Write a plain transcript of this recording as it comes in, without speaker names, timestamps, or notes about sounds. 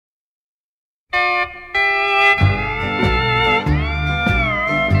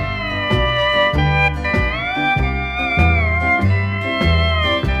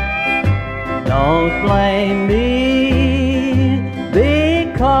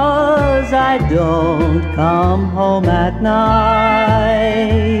'cause I don't come home at night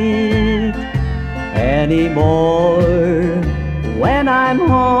anymore. When I'm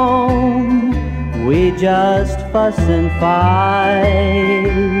home, we just fuss and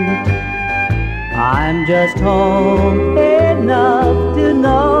fight. I'm just home enough to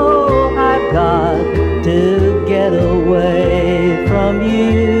know I've got to get away from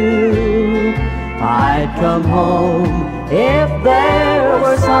you. I'd come home if there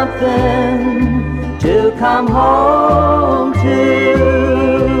were something to come home to.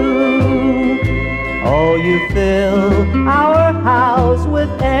 Oh, you fill our house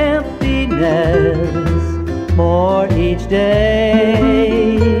with emptiness more each day.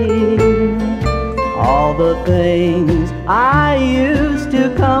 All the things I used to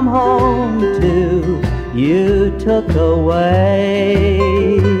come home to, you took away.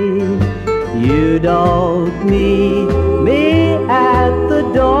 You don't meet me at the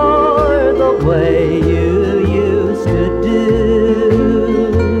door the way you used to do.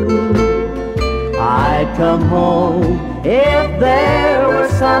 I'd come home if there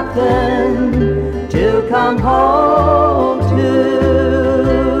were something to come home to.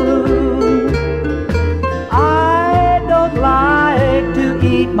 I don't like to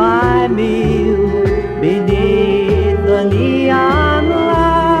eat my meal beneath the neon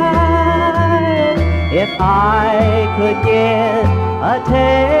light. If I could get a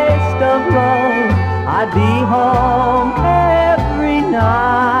taste of love, I'd be home every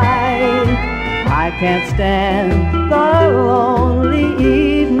night. I can't stand the lonely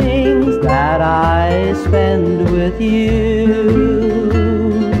evenings that I spend with you.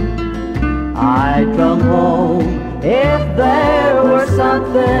 I'd come home if there were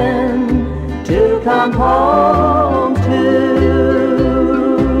something to come home to.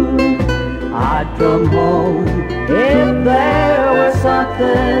 I'd come home if there were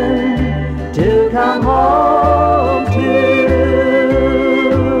something to come home